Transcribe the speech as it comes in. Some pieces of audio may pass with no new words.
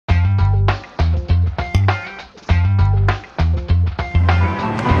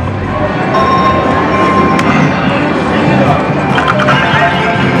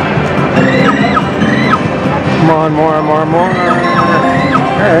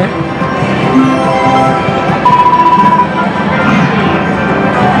Okay.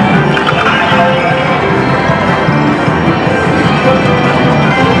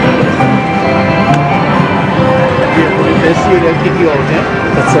 They see you, they'll kick you out, yeah?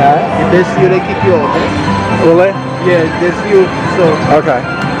 What's that? If they see you, they kick you out, yeah? Will they? Yeah, they see you, so... Okay.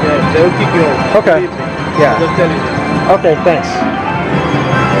 Yeah, they'll kick you out. Okay. Yeah. Just tell you that. Okay, thanks.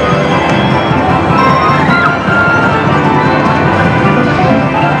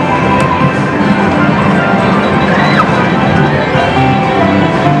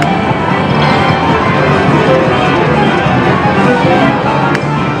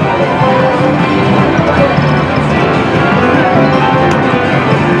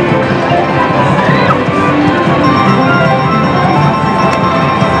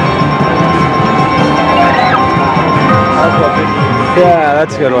 Yeah,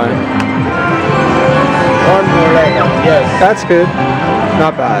 that's a good one. One more like that, yes. That's good.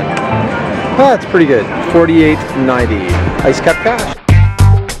 Not bad. Oh, that's pretty good. $48.90. Ice Cap Cash.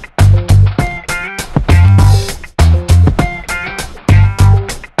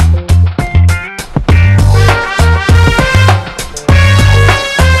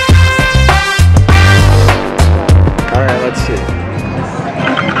 Alright, let's see.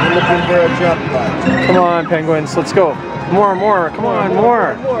 I'm looking for a jackpot. Come on, penguins, let's go. More, come on,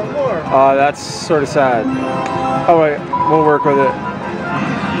 more. Oh, that's sort of sad. Oh wait, we'll work with it.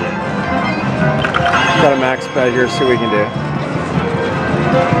 Got a max bet here, see what we can do.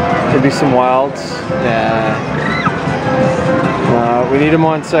 Maybe some wilds. Yeah. We need them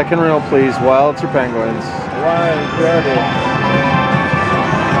on second reel, please. Wilds or penguins? Wild, ready.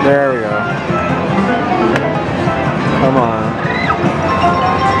 There we go. Come on.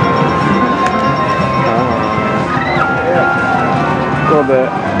 A little bit.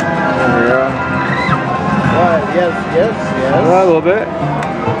 There we go. Right, yes. A little bit.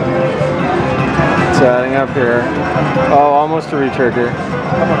 It's adding up here. Oh, almost a retrigger.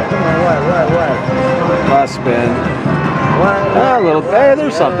 Come on, right. Last spin. Ah, a little. Hey,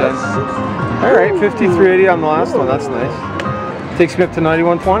 there's something. All right, 53.80 on the last one. That's nice. Takes me up to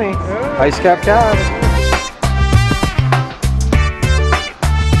 91.20. Ice Cap Cash.